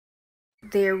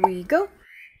There we go.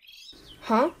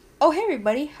 Huh? Oh, hey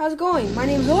everybody, how's it going? My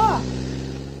name's Ola.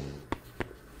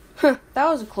 Huh, that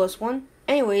was a close one.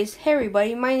 Anyways, hey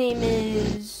everybody, my name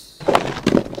is...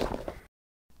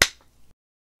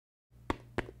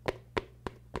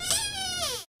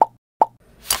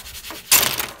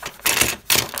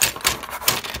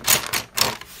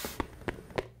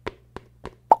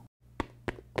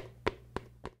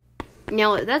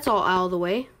 Now that that's all out of the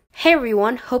way. Hey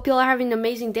everyone, hope y'all are having an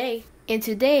amazing day. And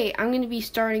today, I'm going to be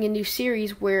starting a new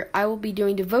series where I will be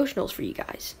doing devotionals for you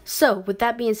guys. So, with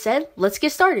that being said, let's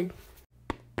get started.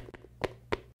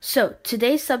 So,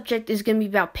 today's subject is going to be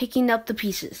about picking up the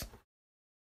pieces.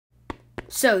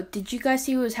 So, did you guys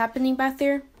see what was happening back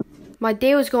there? My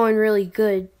day was going really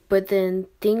good, but then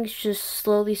things just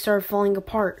slowly started falling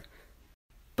apart.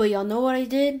 But y'all know what I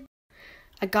did?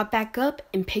 I got back up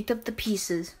and picked up the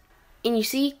pieces. And you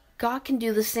see, God can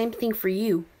do the same thing for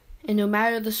you. And no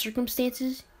matter the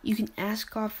circumstances, you can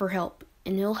ask God for help,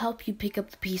 and He'll help you pick up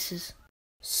the pieces.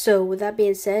 So, with that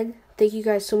being said, thank you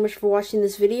guys so much for watching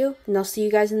this video, and I'll see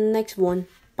you guys in the next one.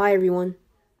 Bye, everyone.